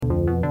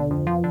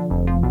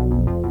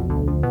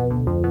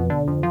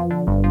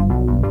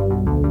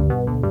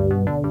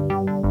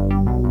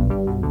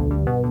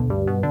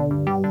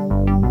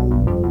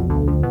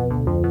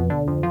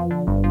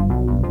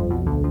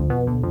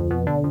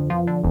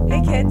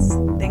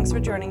friends. Thanks for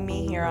joining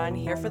me here on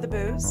Here for the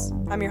Booze.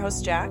 I'm your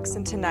host, Jax,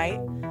 and tonight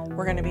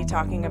we're going to be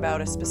talking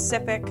about a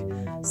specific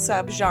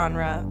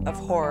subgenre of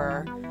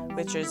horror,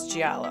 which is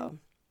giallo.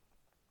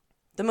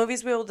 The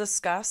movies we will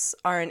discuss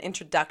are an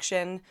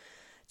introduction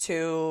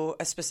to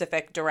a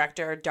specific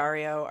director,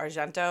 Dario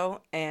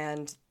Argento,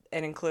 and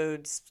it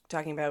includes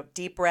talking about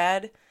Deep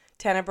Red,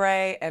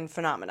 Tenebrae, and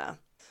Phenomena.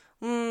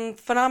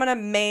 Phenomena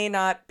may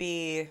not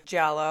be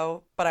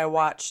giallo, but I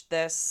watched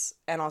this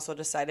and also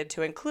decided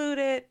to include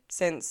it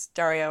since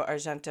Dario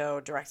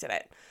Argento directed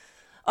it.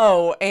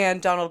 Oh,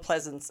 and Donald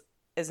Pleasence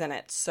is in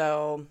it,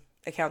 so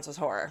it counts as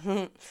horror.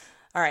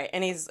 All right,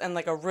 and he's in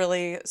like a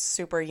really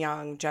super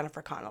young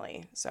Jennifer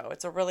Connelly, so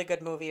it's a really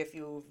good movie if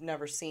you've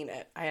never seen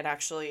it. I had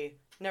actually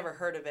never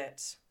heard of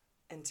it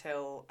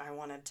until I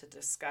wanted to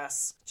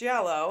discuss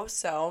giallo,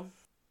 so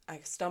I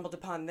stumbled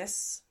upon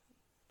this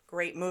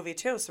great movie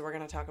too, so we're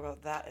going to talk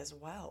about that as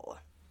well.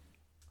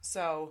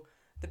 So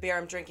the beer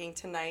I'm drinking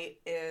tonight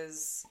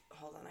is,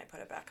 hold on, I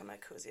put it back on my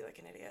koozie like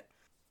an idiot.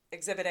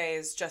 Exhibit A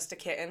is Just a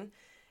Kitten.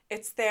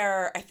 It's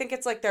their, I think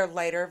it's like their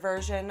lighter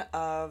version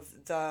of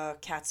the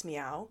Cat's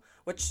Meow,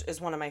 which is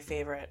one of my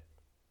favorite,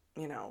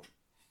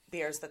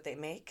 beers that they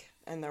make,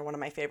 and they're one of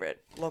my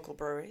favorite local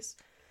breweries.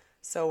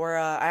 So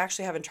I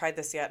actually haven't tried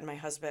this yet, and my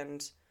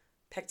husband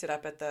picked it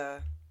up at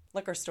the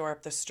liquor store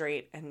up the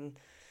street, and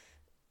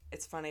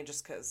it's funny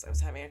just because I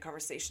was having a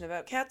conversation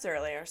about cats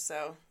earlier,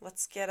 so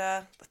let's get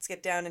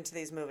down into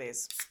these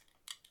movies.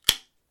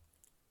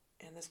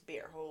 And this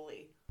beer,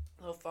 holy,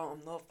 low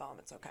foam,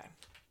 it's okay.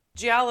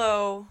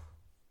 Giallo,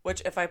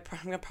 which I'm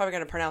probably going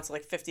to pronounce it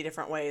like 50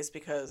 different ways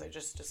because I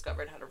just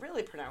discovered how to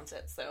really pronounce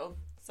it, so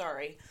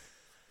sorry.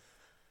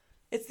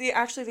 It's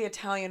actually the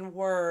Italian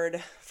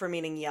word for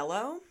meaning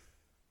yellow,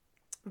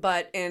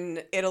 but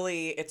in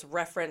Italy it's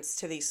reference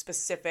to the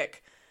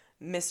specific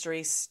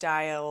mystery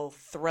style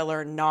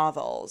thriller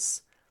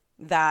novels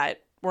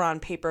that were on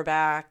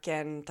paperback,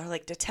 and they're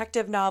like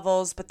detective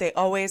novels, but they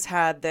always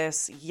had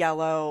this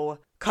yellow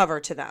cover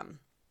to them.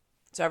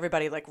 So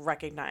everybody like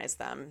recognized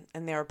them,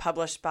 and they were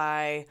published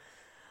by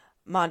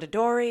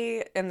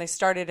Mondadori, and they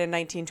started in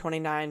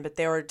 1929, but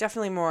they were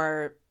definitely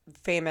more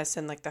famous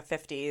in like the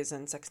 50s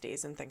and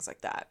 60s and things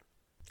like that.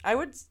 I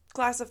would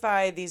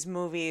classify these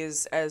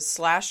movies as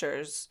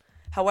slashers.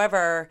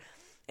 However,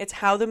 it's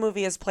how the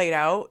movie is played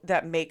out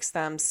that makes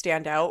them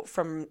stand out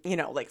from,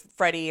 like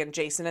Freddy and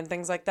Jason and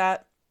things like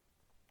that.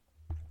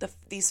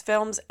 These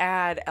films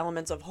add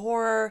elements of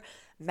horror,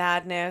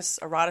 madness,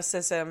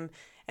 eroticism,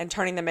 and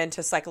turning them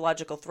into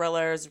psychological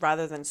thrillers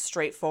rather than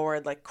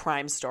straightforward like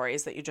crime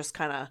stories that you just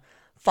kind of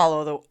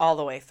follow all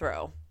the way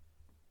through.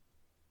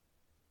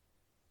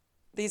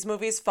 These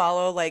movies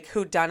follow like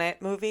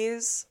whodunit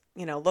movies,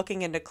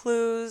 looking into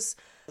clues.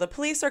 The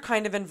police are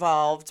kind of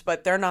involved,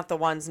 but they're not the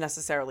ones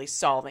necessarily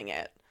solving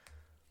it.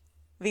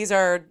 These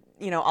are,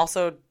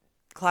 also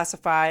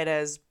classified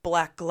as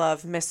black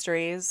glove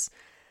mysteries,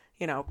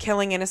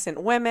 killing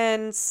innocent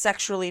women,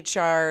 sexually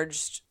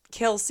charged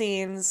kill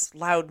scenes,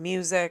 loud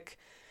music.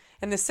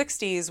 In the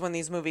 60s, when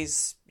these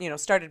movies,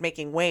 started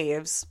making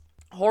waves,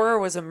 horror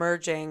was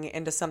emerging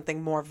into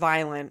something more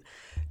violent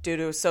due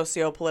to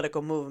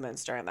socio-political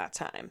movements during that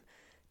time.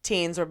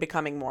 Teens were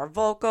becoming more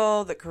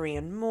vocal, the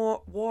Korean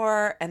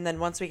War, and then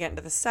once we get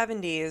into the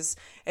 70s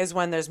is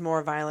when there's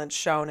more violence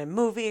shown in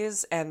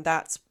movies, and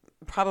that's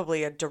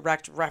probably a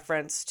direct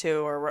reference to,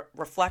 or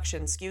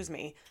reflection,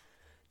 to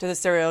the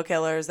serial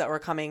killers that were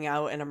coming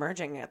out and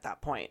emerging at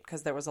that point,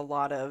 because there was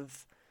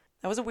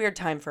that was a weird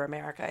time for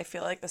America. I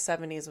feel like the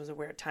 70s was a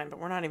weird time, but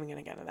we're not even going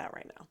to get into that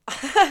right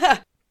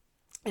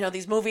now.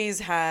 These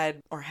movies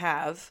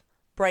have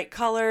bright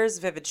colors,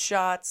 vivid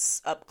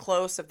shots up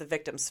close of the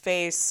victim's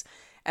face,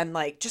 and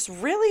like just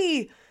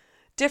really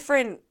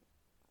different,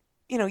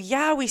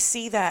 we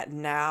see that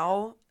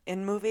now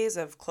in movies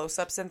of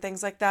close-ups and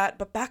things like that,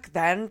 but back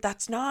then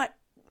that's not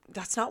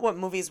what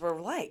movies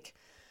were like.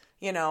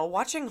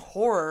 Watching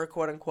horror,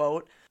 quote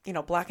unquote,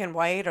 black and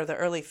white or the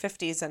early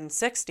 50s and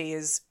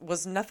 60s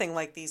was nothing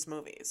like these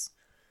movies.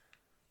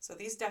 So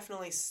these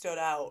definitely stood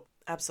out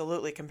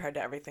absolutely compared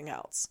to everything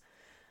else.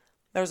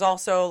 There's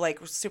also like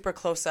super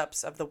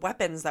close-ups of the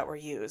weapons that were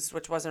used,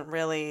 which wasn't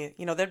really,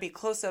 there'd be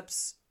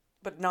close-ups,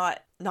 but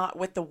not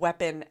with the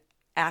weapon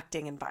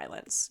acting in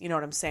violence. You know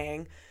what I'm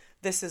saying?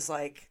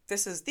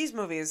 These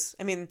movies,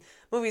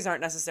 movies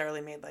aren't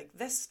necessarily made like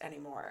this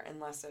anymore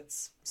unless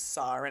it's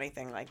Saw or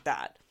anything like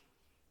that.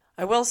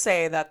 I will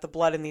say that the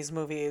blood in these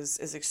movies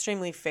is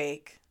extremely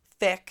fake,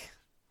 thick,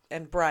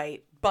 and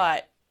bright,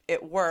 but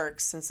it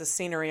works since the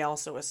scenery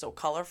also is so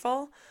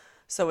colorful.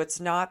 So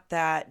it's not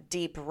that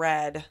deep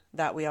red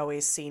that we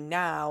always see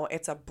now.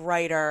 It's a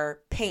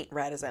brighter paint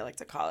red, as I like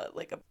to call it,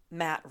 like a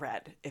matte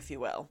red, if you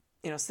will.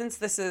 Since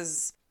this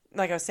is,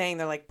 like I was saying,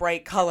 they're like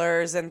bright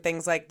colors and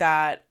things like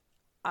that,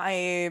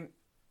 I'm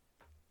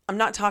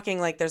not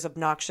talking like there's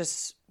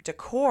obnoxious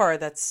decor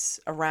that's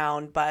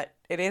around, but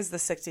it is the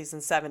 60s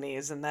and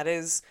 70s, and that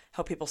is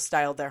how people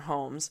styled their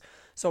homes.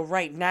 So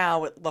right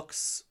now it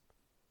looks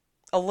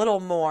a little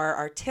more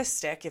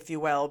artistic, if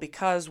you will,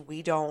 because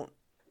we don't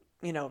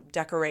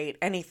decorate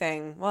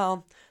anything.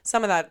 Well,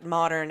 some of that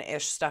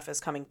modern-ish stuff is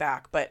coming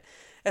back, but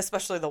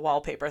especially the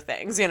wallpaper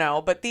things,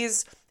 but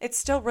it's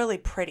still really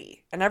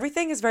pretty and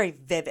everything is very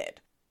vivid.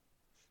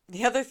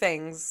 The other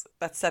things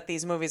that set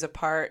these movies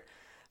apart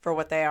for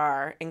what they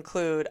are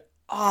include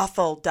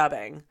awful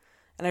dubbing.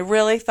 And I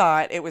really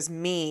thought it was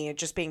me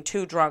just being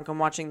too drunk and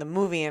watching the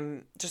movie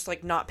and just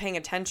like not paying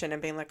attention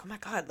and being like, oh my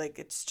God, like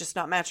it's just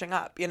not matching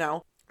up,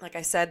 Like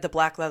I said, the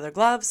black leather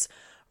gloves,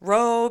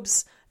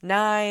 robes,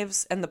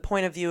 knives, and the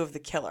point of view of the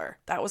killer.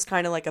 That was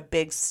kind of like a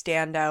big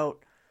standout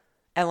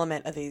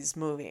element of these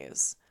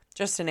movies,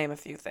 just to name a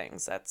few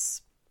things.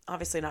 That's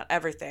obviously not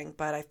everything,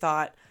 but I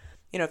thought,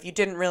 if you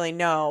didn't really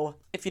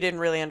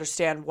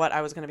understand what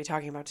I was going to be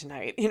talking about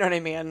tonight, you know what I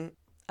mean?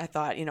 I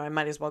thought, I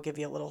might as well give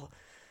you a little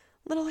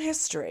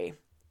history.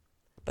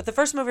 But the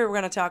first movie we're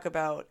going to talk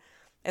about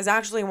is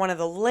actually one of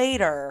the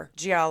later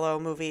Giallo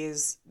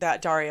movies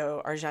that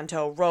Dario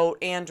Argento wrote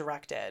and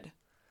directed.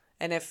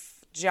 And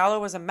if Giallo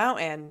was a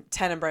mountain,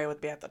 Tenebrae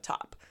would be at the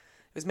top.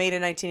 It was made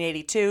in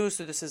 1982,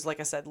 so this is, like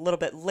I said, a little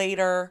bit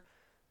later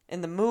in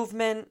the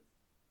movement.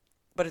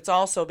 But it's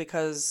also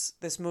because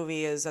this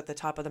movie is at the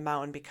top of the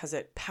mountain because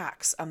it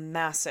packs a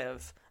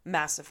massive,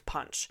 massive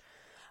punch.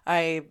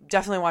 I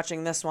definitely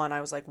watching this one,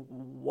 I was like,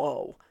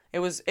 whoa. I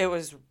was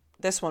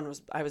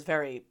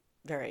very,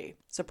 very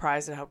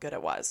surprised at how good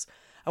it was.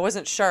 I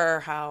wasn't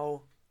sure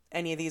how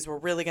any of these were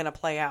really going to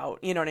play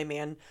out, you know what I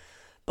mean?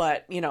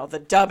 But,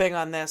 the dubbing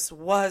on this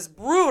was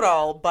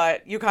brutal,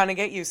 but you kind of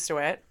get used to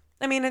it.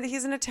 I mean,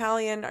 he's an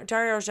Italian,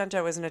 Dario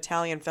Argento is an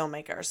Italian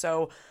filmmaker,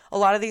 so a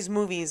lot of these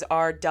movies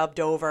are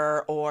dubbed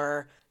over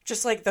or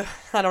just like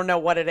I don't know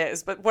what it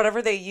is, but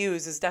whatever they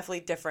use is definitely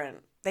different.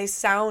 They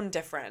sound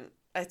different.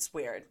 It's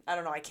weird. I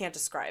don't know. I can't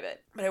describe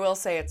it. But I will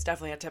say it's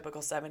definitely a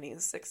typical 70s,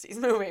 60s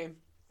movie.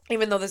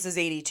 Even though this is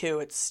 82,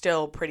 it's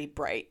still pretty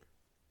bright.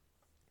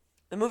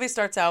 The movie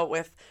starts out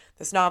with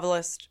this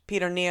novelist,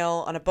 Peter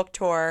Neal, on a book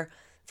tour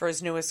for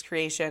his newest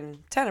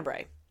creation,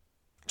 Tenebrae.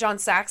 John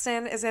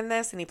Saxon is in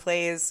this, and he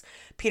plays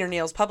Peter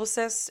Neal's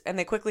publicist, and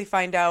they quickly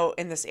find out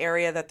in this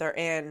area that they're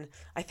in,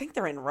 I think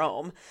they're in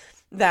Rome,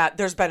 that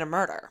there's been a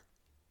murder.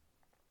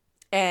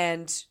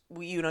 And,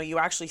 you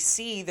actually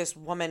see this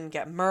woman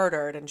get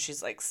murdered, and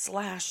she's, like,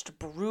 slashed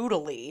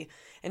brutally,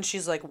 and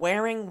she's, like,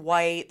 wearing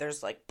white,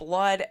 there's, like,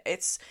 blood.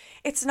 It's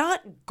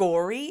not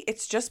gory,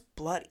 it's just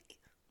bloody.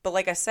 But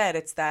like I said,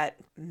 it's that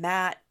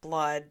matte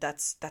blood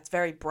that's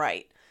very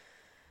bright.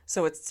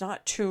 So it's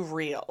not too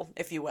real,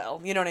 if you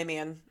will. You know what I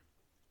mean?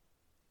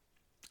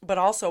 But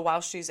also,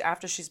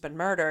 after she's been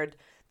murdered,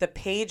 the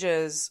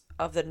pages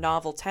of the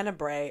novel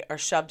Tenebrae are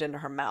shoved into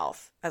her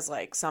mouth as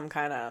like some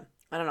kind of,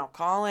 I don't know,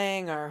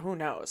 calling or who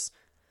knows.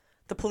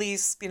 The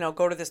police,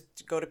 go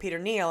to Peter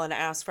Neal and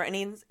ask for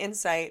any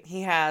insight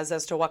he has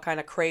as to what kind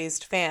of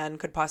crazed fan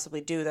could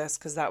possibly do this,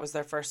 because that was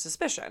their first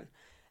suspicion.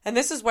 And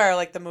this is where,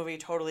 like, the movie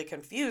totally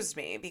confused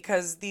me,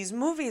 because these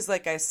movies,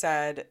 like I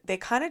said, they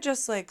kind of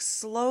just, like,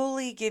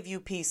 slowly give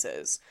you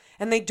pieces,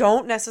 and they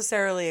don't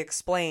necessarily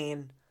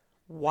explain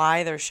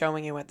why they're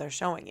showing you what they're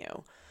showing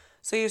you.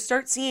 So you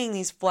start seeing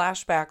these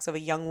flashbacks of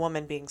a young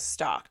woman being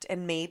stalked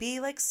and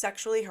maybe, like,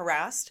 sexually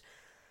harassed.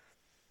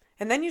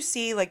 And then you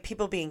see, like,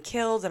 people being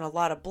killed and a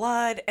lot of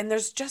blood, and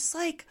there's just,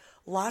 like,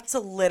 lots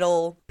of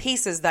little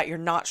pieces that you're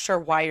not sure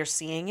why you're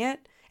seeing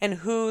it and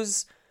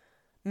whose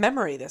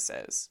memory this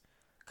is.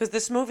 Because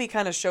this movie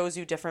kind of shows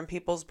you different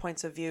people's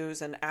points of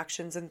views and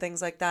actions and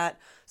things like that.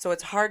 So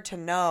it's hard to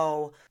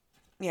know.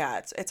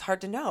 Yeah, it's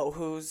hard to know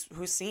who's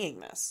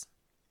seeing this.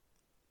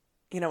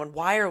 And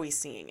why are we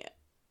seeing it?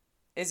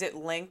 Is it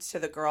linked to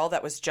the girl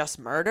that was just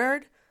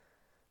murdered?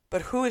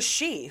 But who is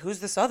she? Who's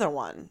this other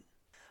one?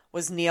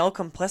 Was Neal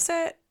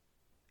complicit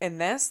in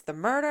this? The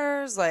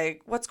murders?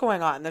 Like, what's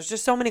going on? There's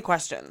just so many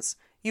questions.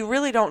 You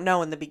really don't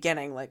know in the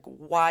beginning, like,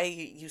 why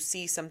you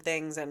see some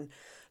things. And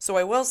so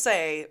I will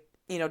say,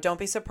 don't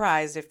be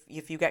surprised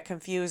if you get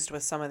confused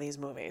with some of these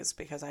movies,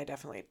 because I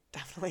definitely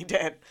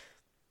did.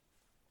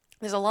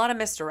 There's a lot of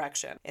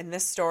misdirection in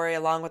this story,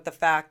 along with the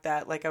fact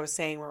that, like I was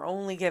saying, we're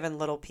only given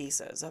little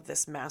pieces of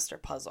this master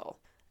puzzle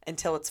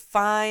until it's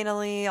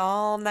finally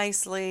all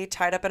nicely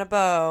tied up in a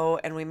bow,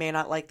 and we may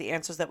not like the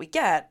answers that we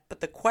get, but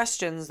the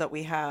questions that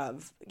we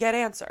have get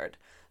answered.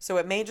 So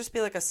it may just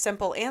be like a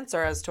simple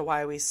answer as to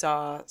why we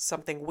saw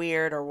something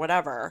weird or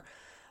whatever,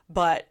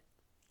 but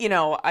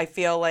I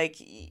feel like,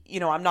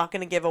 I'm not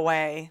going to give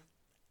away,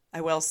 I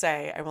will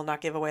say, I will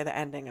not give away the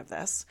ending of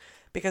this,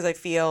 because I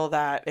feel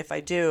that if I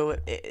do,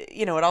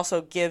 it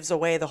also gives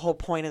away the whole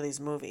point of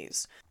these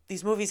movies.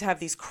 These movies have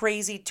these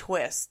crazy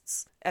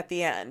twists at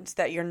the end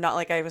that you're not,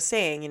 like I was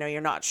saying, you're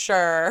not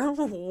sure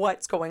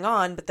what's going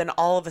on, but then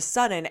all of a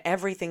sudden,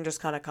 everything just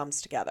kind of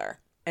comes together.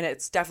 And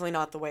it's definitely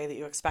not the way that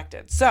you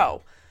expected.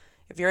 So,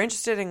 if you're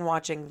interested in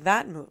watching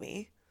that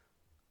movie,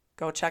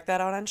 go check that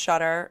out on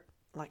Shudder.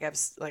 Like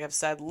I've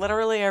said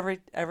literally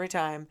every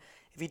time,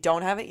 if you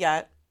don't have it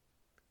yet,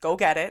 go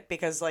get it,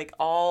 because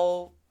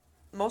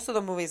most of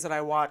the movies that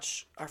I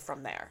watch are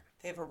from there.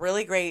 They have a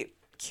really great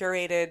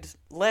curated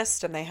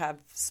list, and they have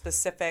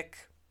specific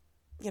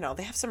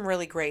they have some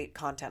really great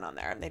content on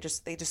there, and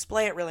they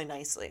display it really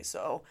nicely.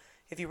 So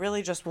if you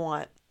really just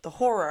want the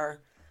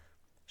horror,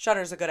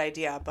 Shudder's a good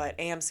idea, but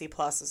AMC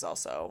Plus is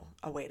also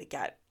a way to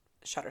get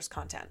Shudder's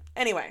content.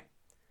 Anyway,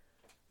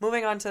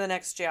 moving on to the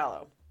next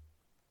giallo.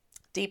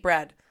 Deep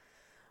Red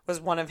was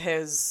one of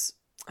his,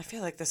 I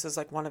feel like this is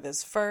like one of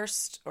his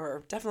first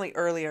or definitely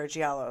earlier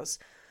giallos.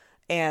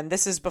 And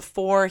this is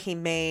before he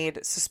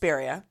made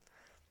Suspiria.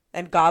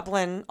 And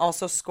Goblin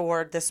also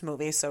scored this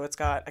movie, so it's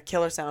got a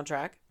killer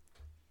soundtrack.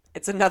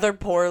 It's another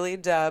poorly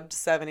dubbed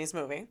 70s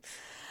movie.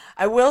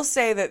 I will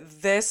say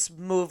that this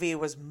movie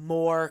was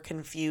more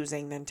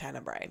confusing than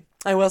Tenebrae.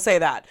 I will say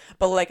that.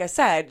 But like I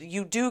said,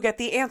 you do get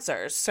the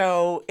answers.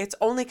 So it's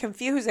only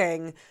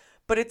confusing,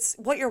 but it's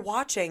what you're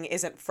watching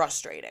isn't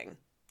frustrating.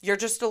 You're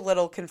just a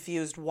little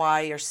confused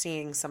why you're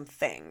seeing some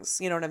things.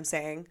 You know what I'm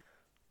saying?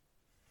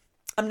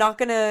 I'm not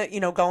going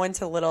to, go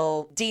into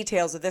little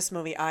details of this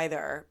movie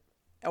either,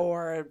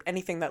 or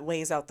anything that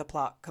lays out the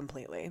plot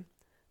completely.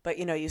 But,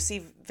 you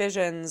see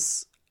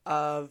visions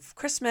of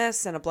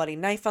Christmas and a bloody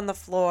knife on the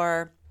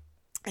floor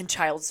and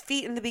child's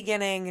feet in the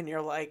beginning. And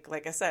you're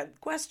like I said,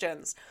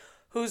 questions.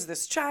 Who's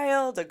this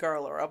child? A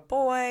girl or a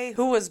boy?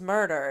 Who was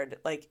murdered?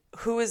 Like,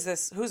 who is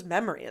this? Whose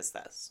memory is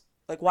this?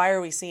 Like, why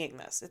are we seeing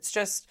this?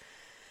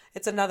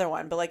 It's another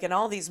one. But like in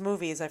all these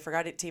movies, I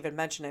forgot to even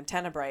mention in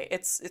Tenebrae,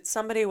 it's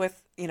somebody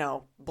with,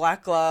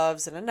 black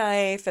gloves and a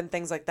knife and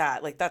things like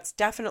that. Like that's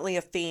definitely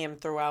a theme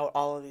throughout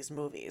all of these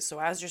movies. So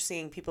as you're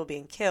seeing people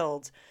being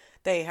killed,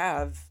 they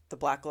have the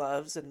black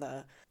gloves and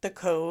the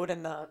coat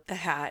and the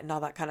hat and all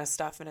that kind of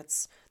stuff. And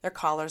it's their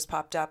collars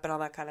popped up and all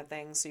that kind of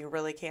thing. So you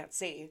really can't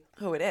see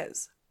who it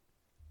is.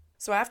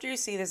 So after you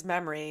see this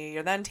memory,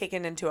 you're then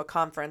taken into a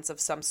conference of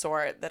some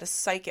sort that a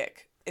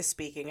psychic is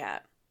speaking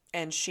at.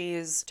 And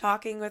she's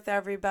talking with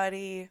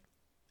everybody,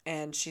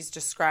 and she's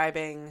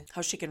describing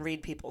how she can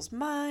read people's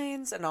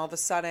minds, and all of a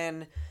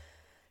sudden,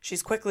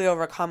 she's quickly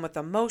overcome with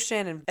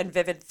emotion, and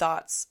vivid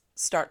thoughts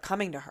start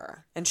coming to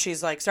her. And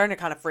she's like starting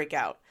to kind of freak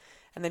out.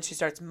 And then she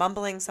starts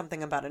mumbling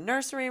something about a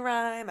nursery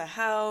rhyme, a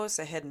house,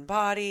 a hidden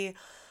body,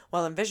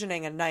 while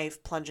envisioning a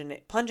knife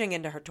plunging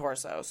into her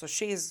torso. So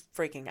she's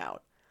freaking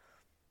out.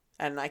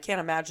 And I can't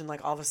imagine,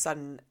 like, all of a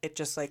sudden, it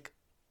just, like,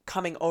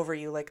 coming over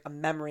you like a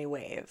memory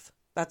wave.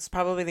 That's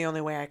probably the only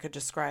way I could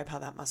describe how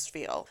that must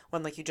feel.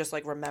 When, like, you just,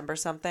 like, remember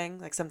something,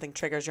 like something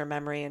triggers your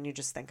memory and you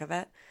just think of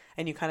it.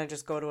 And you kind of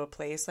just go to a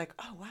place like,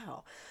 oh,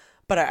 wow.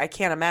 But I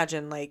can't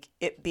imagine, like,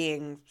 it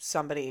being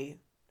somebody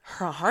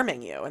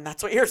harming you. And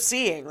that's what you're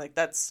seeing. Like,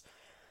 that's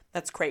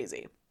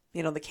crazy.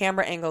 The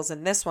camera angles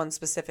in this one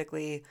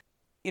specifically,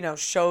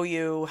 show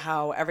you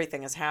how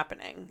everything is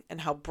happening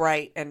and how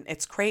bright, and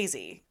it's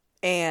crazy.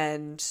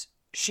 And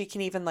she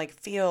can even, like,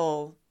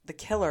 feel the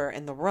killer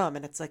in the room,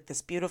 and it's like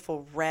this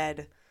beautiful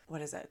red,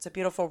 what is it? It's a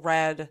beautiful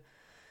red,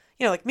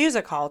 like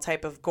music hall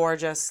type of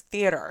gorgeous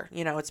theater.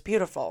 It's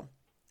beautiful.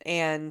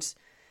 And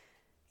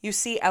you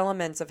see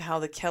elements of how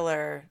the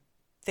killer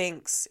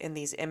thinks in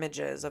these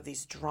images of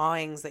these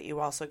drawings that you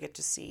also get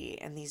to see,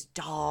 and these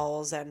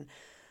dolls, and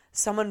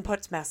someone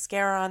puts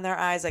mascara on their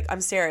eyes. Like,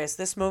 I'm serious.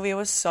 This movie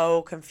was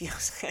so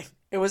confusing.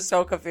 It was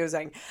so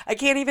confusing. I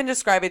can't even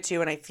describe it to you,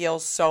 and I feel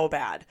so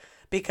bad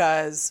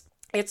because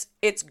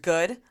it's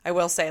good. I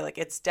will say, like,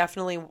 it's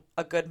definitely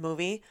a good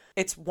movie.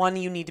 It's one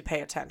you need to pay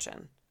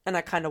attention. And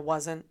that kind of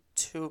wasn't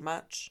too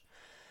much.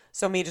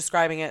 So me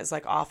describing it is,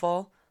 like,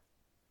 awful.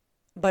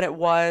 But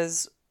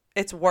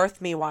it's worth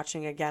me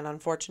watching again,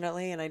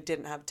 unfortunately. And I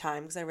didn't have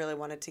time because I really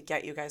wanted to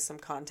get you guys some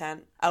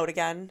content out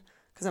again.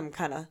 Because I'm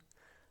kind of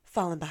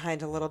falling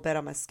behind a little bit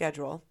on my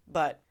schedule.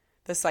 But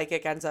the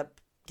psychic ends up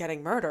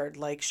getting murdered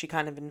like she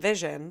kind of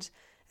envisioned.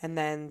 And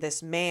then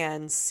this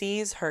man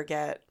sees her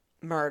get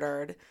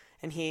murdered.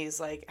 And he's,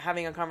 like,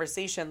 having a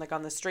conversation, like,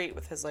 on the street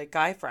with his, like,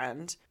 guy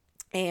friend.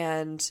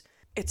 And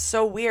it's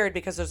so weird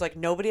because there's, like,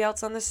 nobody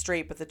else on the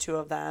street but the two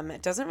of them.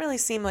 It doesn't really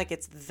seem like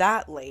it's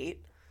that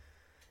late.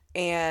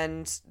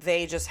 And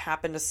they just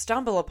happen to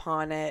stumble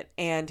upon it.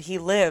 And he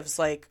lives,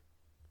 like,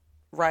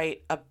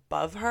 right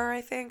above her,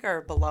 I think, or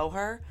below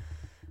her.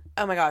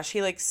 Oh, my gosh.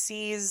 He, like,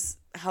 sees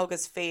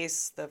Helga's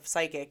face, the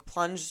psychic,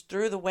 plunge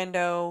through the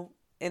window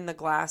in the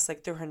glass,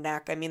 like, through her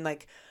neck. I mean,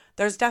 like,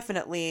 there's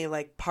definitely,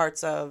 like,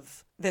 parts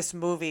of this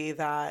movie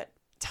that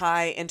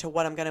tie into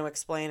what I'm going to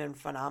explain in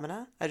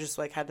Phenomena. I just,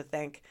 like, had to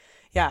think,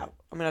 yeah,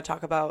 I'm going to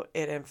talk about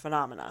it in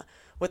Phenomena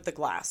with the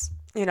glass.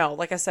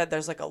 Like I said,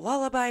 there's, like, a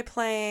lullaby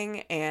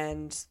playing,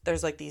 and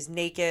there's, like, these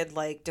naked,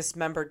 like,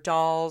 dismembered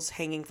dolls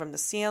hanging from the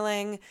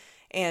ceiling,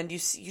 and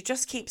you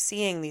just keep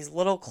seeing these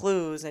little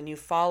clues, and you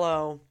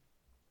follow,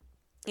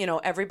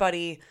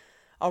 everybody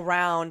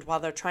around while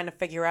they're trying to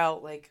figure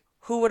out, like,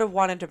 who would have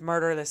wanted to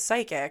murder this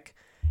psychic,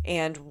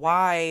 and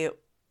why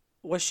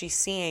was she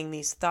seeing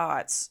these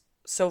thoughts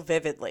so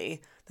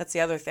vividly? That's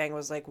the other thing,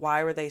 was, like,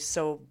 why were they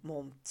so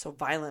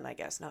violent, I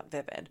guess, not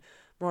vivid,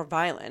 more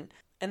violent.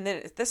 And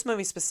then this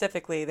movie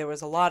specifically, there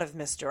was a lot of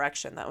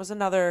misdirection. That was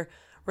another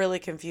really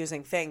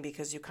confusing thing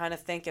because you kind of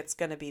think it's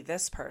going to be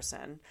this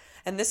person.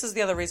 And this is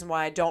the other reason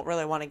why I don't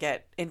really want to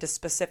get into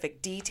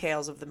specific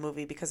details of the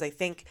movie, because I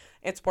think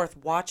it's worth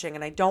watching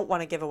and I don't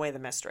want to give away the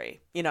mystery,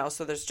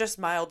 so there's just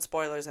mild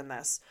spoilers in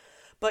this.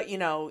 But,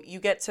 you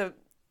get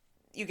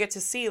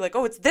to see like,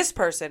 oh, it's this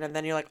person. And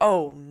then you're like,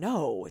 oh,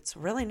 no, it's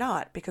really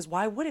not, because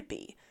why would it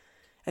be?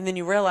 And then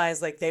you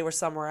realize like they were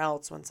somewhere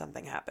else when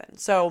something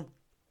happened. So,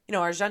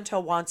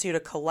 Argento wants you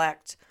to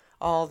collect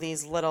all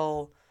these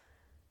little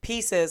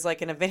pieces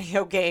like in a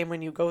video game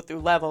when you go through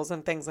levels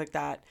and things like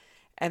that.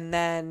 And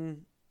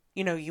then,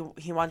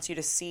 he wants you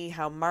to see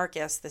how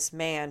Marcus, this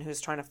man who's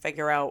trying to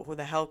figure out who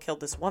the hell killed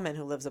this woman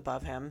who lives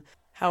above him,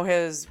 how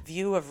his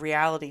view of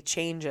reality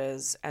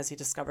changes as he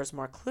discovers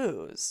more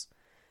clues.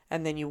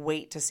 And then you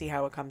wait to see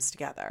how it comes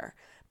together.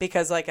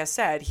 Because like I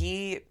said,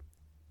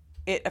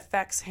 it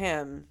affects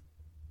him.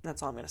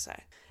 That's all I'm going to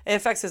say. It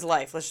affects his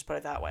life. Let's just put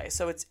it that way.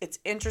 So it's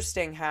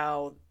interesting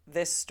how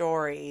this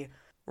story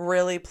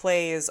really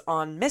plays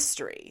on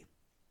mystery.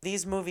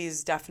 These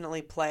movies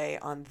definitely play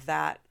on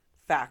that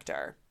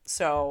factor.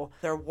 So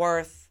they're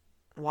worth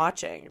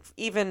watching,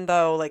 even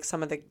though like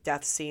some of the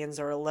death scenes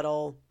are a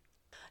little,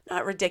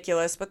 not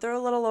ridiculous, but they're a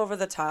little over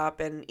the top.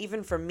 And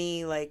even for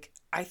me, like,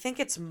 I think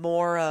it's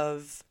more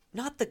of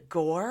not the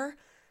gore,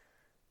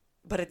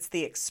 but it's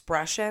the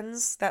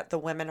expressions that the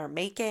women are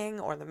making,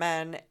 or the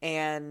men,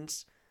 and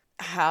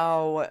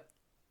how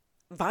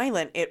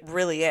violent it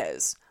really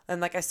is. And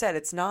like I said,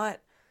 it's not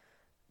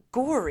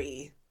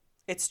gory,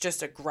 it's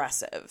just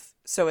aggressive.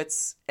 So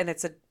it's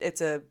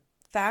a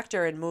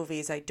factor in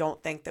movies I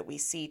don't think that we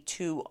see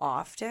too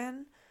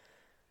often,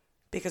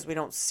 because we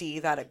don't see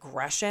that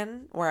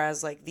aggression.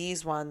 Whereas like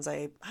these ones,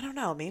 I don't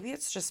know, maybe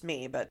it's just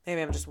me, but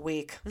maybe I'm just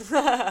weak.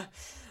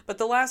 But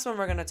the last one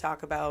we're going to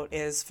talk about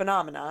is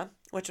Phenomena,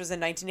 which was in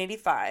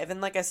 1985. And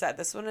like I said,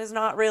 this one is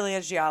not really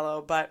a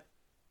giallo, but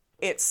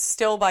it's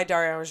still by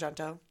Dario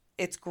Argento.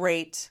 It's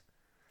great.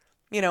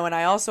 And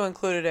I also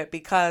included it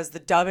because the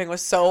dubbing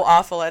was so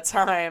awful at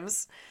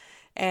times.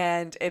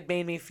 And it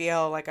made me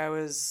feel like I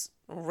was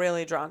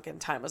really drunk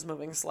and time was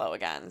moving slow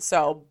again.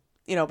 So,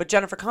 but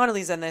Jennifer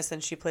Connelly's in this,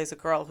 and she plays a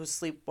girl who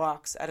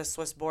sleepwalks at a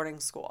Swiss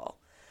boarding school.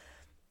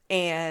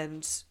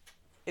 And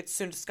it's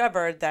soon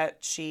discovered that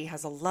she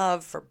has a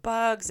love for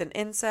bugs and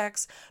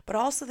insects, but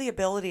also the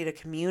ability to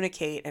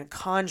communicate and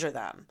conjure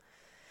them.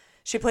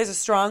 She plays a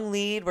strong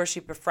lead where she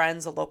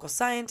befriends a local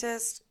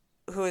scientist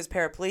who is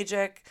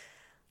paraplegic.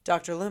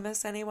 Dr.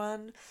 Loomis,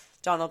 anyone?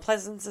 Donald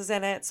Pleasance is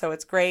in it, so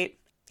it's great.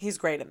 He's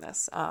great in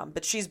this.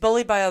 But she's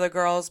bullied by other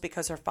girls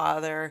because her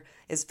father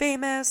is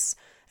famous,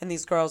 and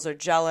these girls are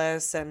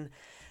jealous, and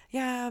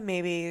yeah,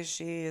 maybe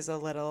she's a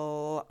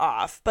little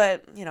off,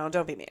 but,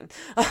 don't be mean.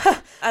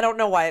 I don't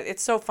know why.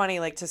 It's so funny,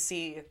 like, to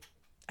see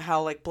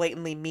how, like,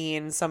 blatantly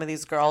mean some of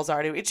these girls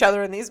are to each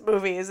other in these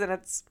movies, and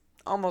it's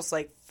almost,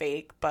 like,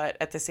 fake, but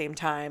at the same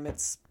time,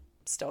 it's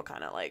still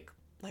kind of, like,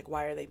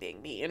 why are they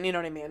being mean? You know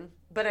what I mean?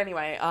 But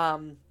anyway,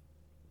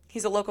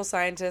 he's a local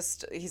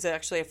scientist. He's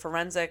actually a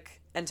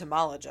forensic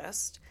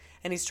entomologist,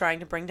 and he's trying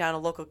to bring down a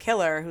local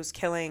killer who's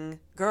killing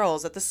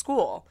girls at the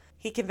school.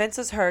 He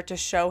convinces her to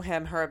show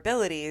him her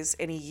abilities,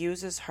 and he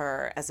uses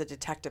her as a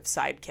detective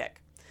sidekick.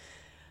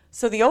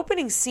 So the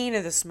opening scene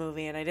of this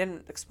movie, and I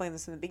didn't explain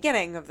this in the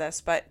beginning of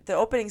this, but the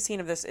opening scene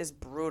of this is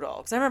brutal.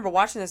 Because I remember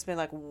watching this and being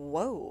like,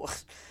 whoa.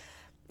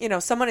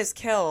 Someone is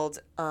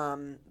killed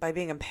by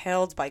being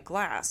impaled by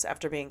glass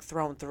after being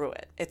thrown through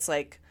it. It's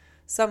like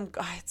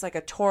it's like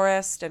a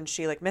tourist, and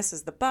she like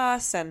misses the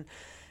bus, and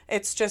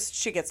it's just,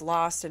 she gets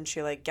lost, and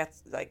she like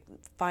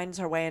finds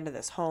her way into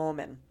this home,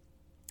 and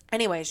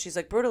anyway, she's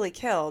like brutally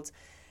killed,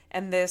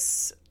 and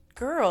this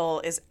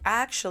girl is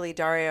actually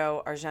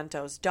Dario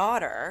Argento's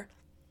daughter.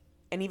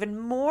 And even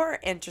more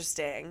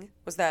interesting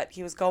was that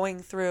he was going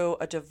through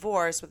a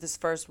divorce with his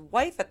first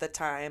wife at the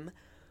time,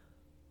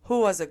 who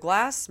was a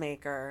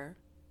glassmaker.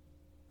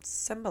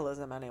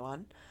 Symbolism,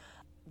 anyone?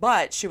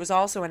 But she was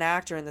also an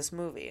actor in this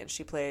movie, and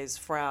she plays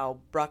Frau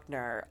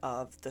Bruckner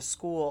of the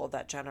school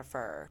that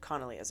Jennifer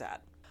Connelly is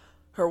at.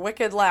 Her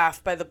wicked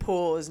laugh by the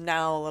pool is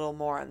now a little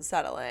more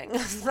unsettling.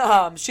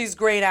 She's a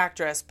great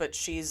actress, but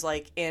she's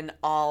like in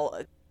all...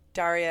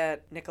 Daria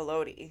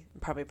Nicolodi. I'm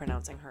probably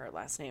pronouncing her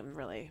last name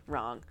really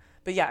wrong.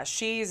 But yeah,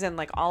 she's in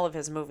like all of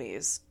his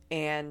movies.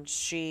 And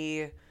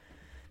they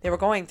were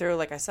going through,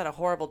 like I said, a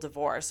horrible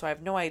divorce. So I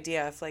have no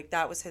idea if like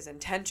that was his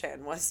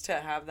intention, was to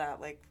have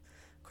that like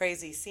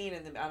crazy scene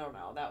in the... I don't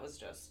know. That was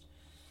just...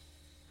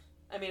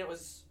 I mean, it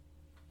was...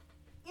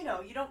 You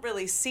don't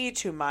really see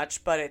too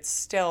much, but it's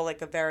still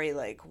like a very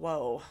like,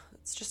 whoa,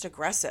 it's just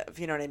aggressive.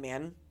 You know what I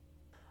mean?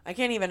 I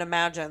can't even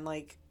imagine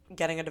like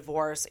getting a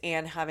divorce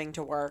and having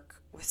to work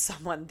with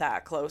someone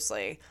that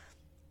closely.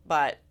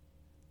 But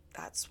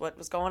that's what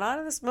was going on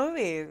in this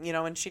movie,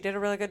 and she did a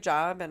really good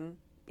job, and,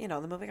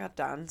 the movie got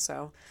done.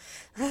 So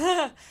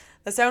the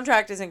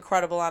soundtrack is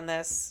incredible on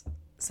this.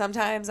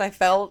 Sometimes I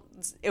felt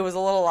it was a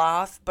little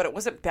off, but it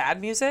wasn't bad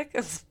music.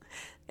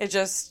 It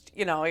just,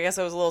 I guess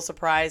I was a little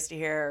surprised to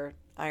hear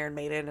Iron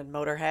Maiden and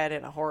Motorhead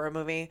in a horror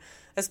movie.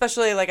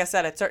 Especially, like I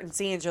said, at certain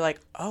scenes, you're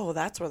like, oh,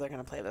 that's where they're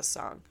going to play this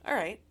song. All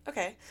right,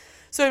 okay.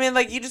 So, I mean,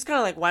 like, you just kind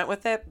of, like, went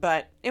with it,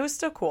 but it was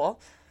still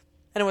cool.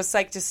 And it was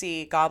psyched to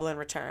see Goblin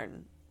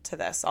return to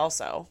this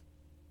also.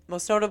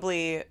 Most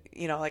notably,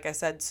 you know, like I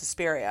said,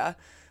 Suspiria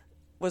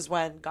was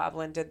when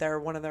Goblin did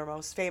one of their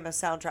most famous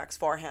soundtracks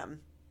for him.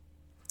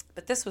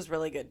 But this was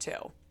really good,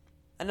 too.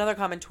 Another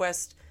common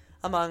twist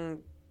among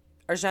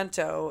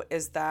Argento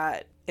is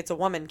that it's a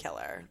woman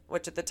killer,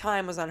 which at the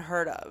time was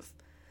unheard of.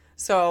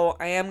 So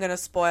I am going to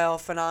spoil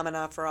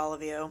Phenomena for all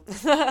of you.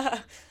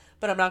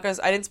 But I'm not going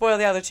to... I didn't spoil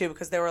the other two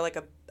because they were like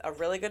a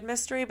really good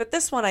mystery. But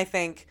this one, I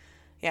think...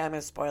 Yeah, I'm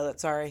going to spoil it.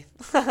 Sorry.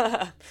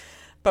 But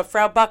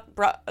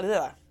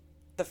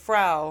the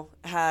Frau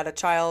had a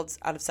child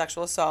out of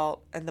sexual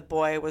assault, and the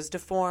boy was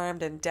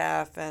deformed and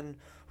deaf, and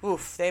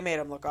oof, they made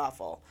him look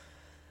awful.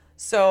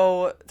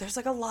 So there's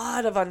like a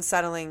lot of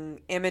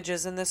unsettling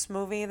images in this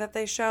movie that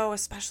they show,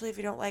 especially if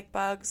you don't like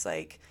bugs.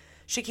 Like,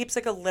 she keeps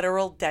like a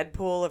literal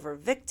Deadpool of her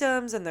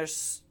victims, and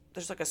there's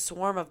like a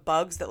swarm of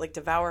bugs that like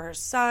devour her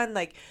son.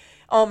 Like,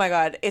 oh my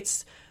God,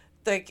 it's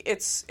like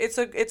it's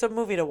a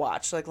movie to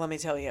watch. Like, let me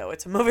tell you,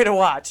 it's a movie to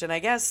watch. And I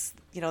guess,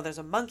 you know, there's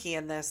a monkey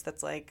in this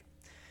that's like,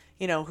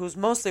 you know, who's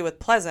mostly with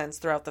Pleasance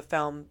throughout the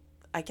film.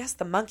 I guess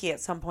the monkey at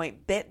some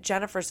point bit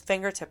Jennifer's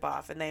fingertip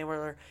off, and they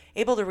were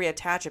able to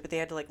reattach it, but they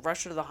had to like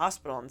rush her to the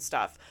hospital and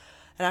stuff.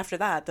 And after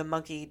that, the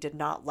monkey did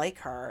not like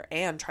her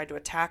and tried to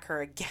attack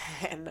her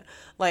again.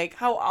 Like,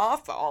 how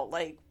awful.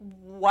 Like,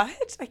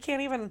 what? I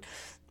can't even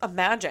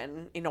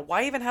imagine. You know,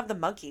 why even have the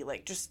monkey?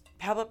 Like, just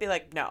how about be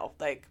like, no,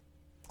 like,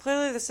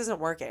 clearly this isn't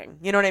working.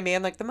 You know what I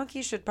mean? Like, the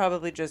monkey should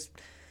probably just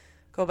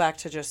go back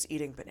to just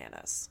eating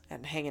bananas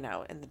and hanging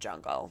out in the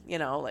jungle. You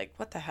know, like,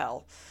 what the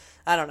hell?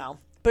 I don't know.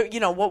 But,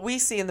 you know, what we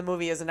see in the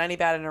movie isn't any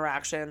bad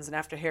interactions, and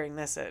after hearing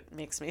this, it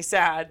makes me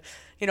sad.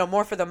 You know,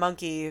 more for the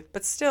monkey,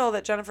 but still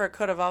that Jennifer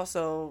could have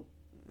also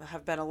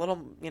have been a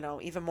little, you know,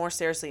 even more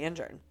seriously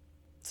injured.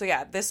 So,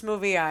 yeah, this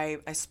movie, I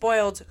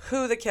spoiled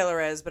who the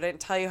killer is, but I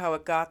didn't tell you how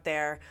it got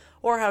there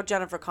or how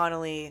Jennifer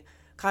Connelly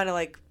kind of,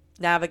 like,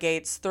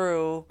 navigates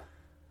through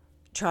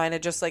trying to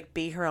just, like,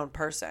 be her own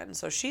person.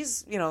 So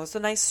she's, you know, it's a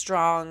nice,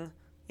 strong,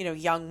 you know,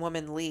 young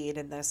woman lead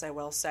in this, I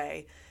will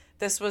say.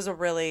 This was a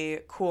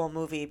really cool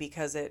movie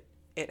because it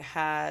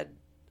had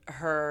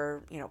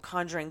her, you know,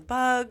 conjuring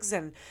bugs,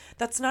 and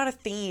that's not a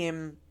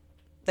theme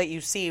that you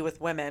see with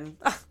women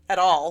at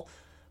all.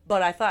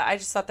 But I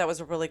just thought that was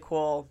a really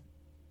cool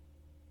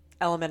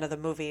element of the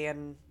movie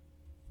and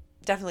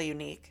definitely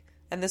unique.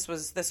 And this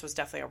was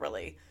definitely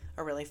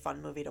a really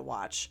fun movie to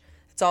watch.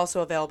 It's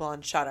also available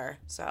on Shudder,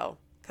 so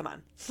come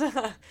on.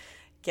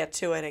 Get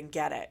to it and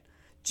get it.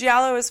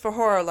 Giallo is for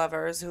horror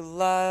lovers who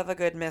love a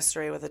good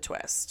mystery with a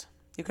twist.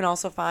 You can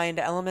also find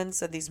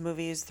elements of these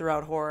movies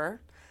throughout horror.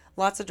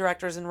 Lots of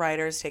directors and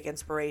writers take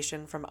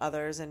inspiration from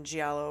others, and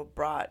Giallo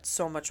brought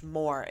so much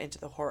more into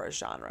the horror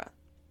genre.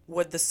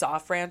 Would the Saw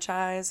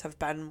franchise have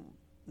been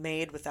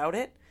made without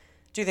it?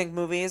 Do you think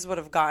movies would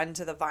have gotten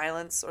to the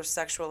violence or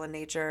sexual in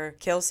nature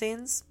kill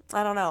scenes?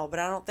 I don't know, but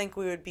I don't think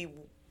we would be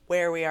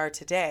where we are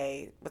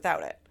today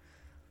without it.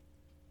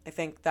 I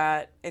think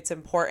that it's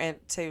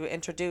important to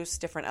introduce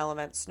different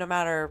elements, no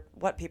matter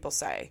what people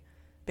say,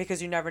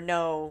 because you never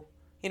know.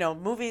 You know,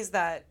 movies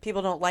that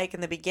people don't like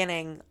in the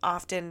beginning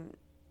often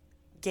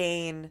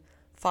gain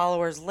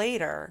followers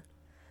later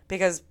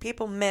because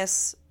people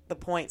miss the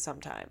point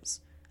sometimes.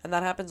 And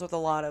that happens with a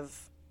lot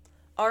of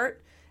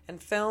art,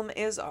 and film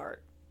is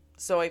art.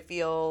 So I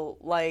feel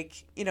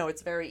like, you know,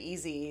 it's very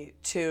easy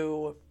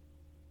to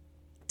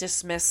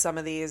dismiss some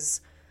of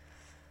these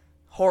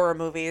horror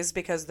movies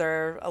because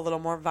they're a little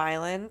more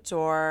violent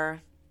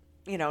or,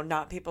 you know,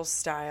 not people's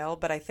style.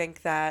 But I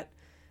think that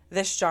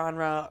this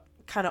genre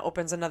kind of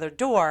opens another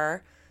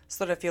door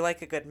so that if you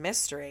like a good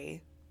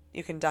mystery,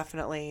 you can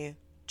definitely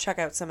check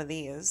out some of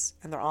these.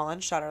 And they're all on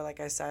Shudder, like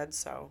I said,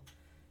 so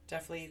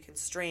definitely you can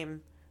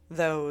stream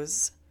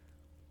those.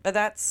 But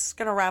that's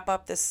going to wrap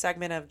up this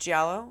segment of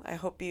Giallo. I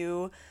hope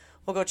you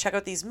will go check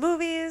out these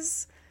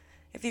movies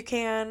if you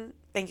can.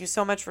 Thank you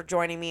so much for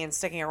joining me and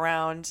sticking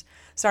around.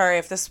 Sorry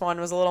if this one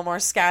was a little more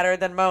scattered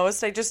than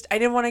most. I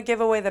didn't want to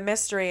give away the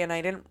mystery, and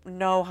I didn't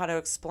know how to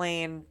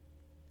explain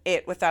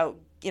it without,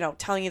 you know,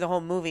 telling you the whole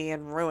movie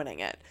and ruining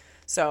it.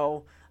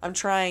 So I'm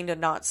trying to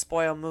not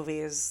spoil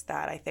movies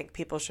that I think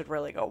people should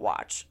really go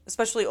watch,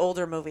 especially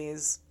older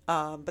movies.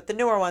 But the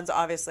newer ones,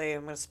 obviously,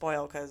 I'm going to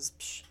spoil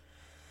because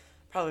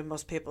probably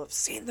most people have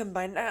seen them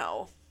by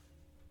now.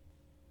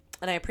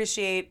 And I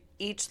appreciate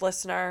each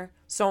listener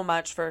so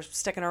much for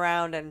sticking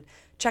around and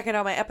checking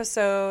out my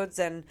episodes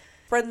and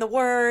spreading the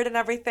word and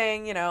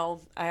everything. You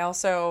know, I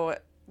also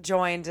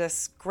joined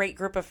this great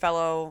group of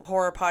fellow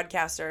horror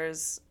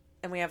podcasters,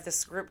 and we have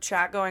this group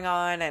chat going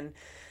on, and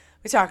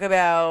we talk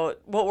about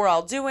what we're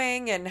all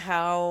doing and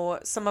how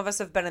some of us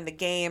have been in the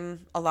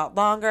game a lot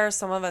longer.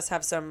 Some of us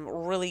have some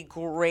really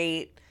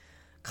great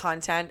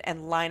content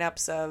and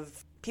lineups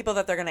of people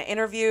that they're going to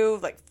interview,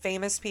 like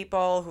famous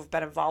people who've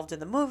been involved in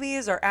the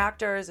movies or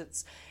actors.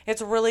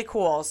 It's really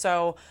cool.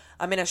 So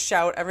I'm going to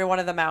shout every one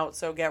of them out.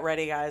 So get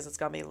ready, guys. It's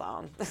going to be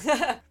long.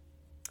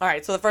 All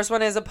right. So the first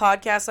one is A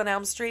Podcast on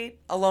Elm Street,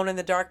 Alone in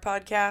the Dark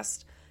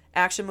podcast,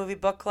 Action Movie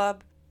Book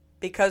Club,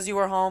 Because You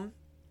Were Home,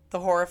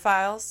 The Horror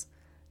Files,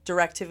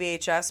 Direct to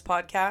VHS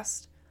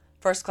podcast,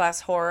 First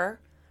Class Horror,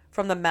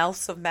 From the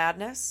Mouths of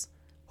Madness,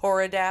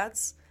 Horror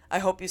Dads, I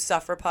Hope You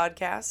Suffer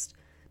podcast,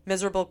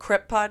 Miserable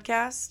Crypt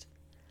podcast,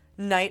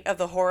 Night of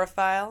the Horror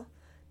File,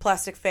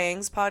 Plastic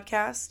Fangs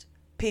podcast,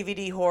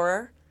 PVD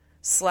Horror,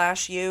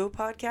 Slash You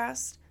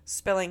podcast,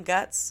 Spilling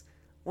Guts,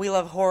 We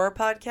Love Horror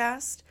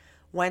podcast,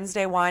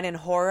 Wednesday Wine and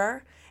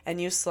Horror,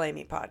 and You Slay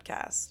Me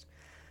podcast.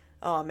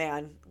 Oh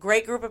man,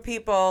 great group of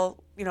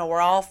people. You know,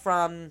 we're all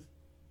from,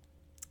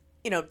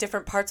 you know,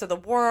 different parts of the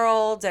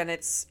world, and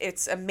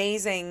it's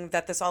amazing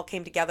that this all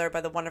came together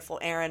by the wonderful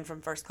Erin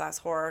from First Class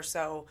Horror.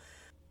 So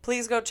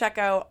please go check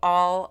out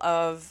all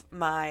of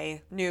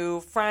my new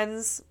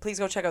friends. Please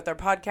go check out their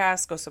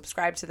podcast. Go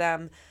subscribe to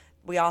them.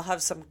 We all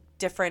have some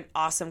different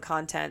awesome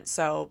content,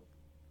 so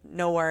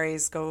no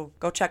worries. Go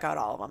check out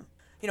all of them.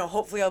 You know,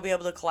 hopefully I'll be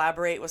able to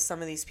collaborate with some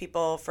of these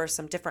people for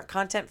some different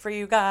content for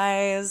you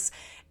guys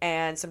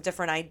and some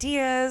different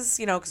ideas,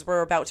 you know, because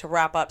we're about to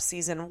wrap up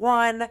season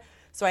 1.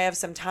 So I have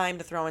some time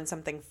to throw in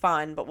something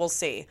fun, but we'll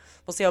see.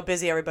 We'll see how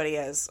busy everybody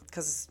is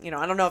because, you know,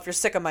 I don't know if you're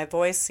sick of my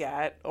voice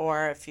yet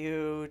or if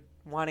you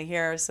want to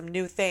hear some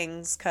new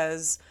things,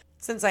 because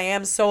since I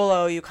am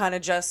solo, you kind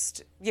of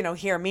just, you know,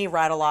 hear me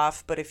rattle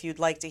off. But if you'd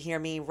like to hear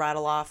me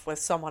rattle off with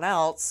someone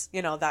else,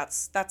 you know,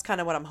 that's kind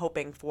of what I'm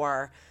hoping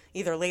for,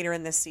 either later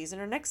in this season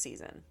or next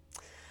season.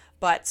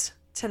 But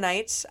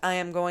tonight I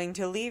am going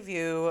to leave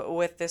you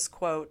with this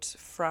quote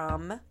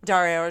from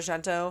Dario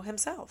Argento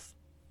himself.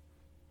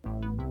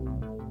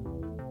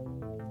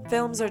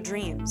 Films are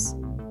dreams.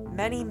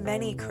 Many,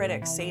 many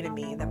critics say to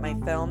me that my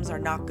films are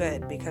not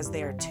good because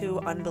they are too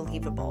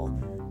unbelievable,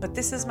 but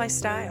this is my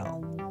style.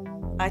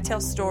 I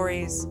tell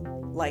stories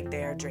like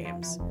they are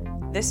dreams.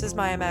 This is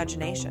my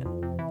imagination.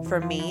 For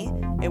me,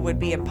 it would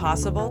be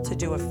impossible to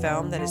do a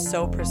film that is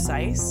so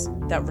precise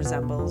that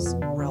resembles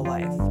real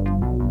life.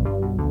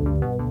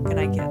 Good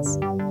night, kids.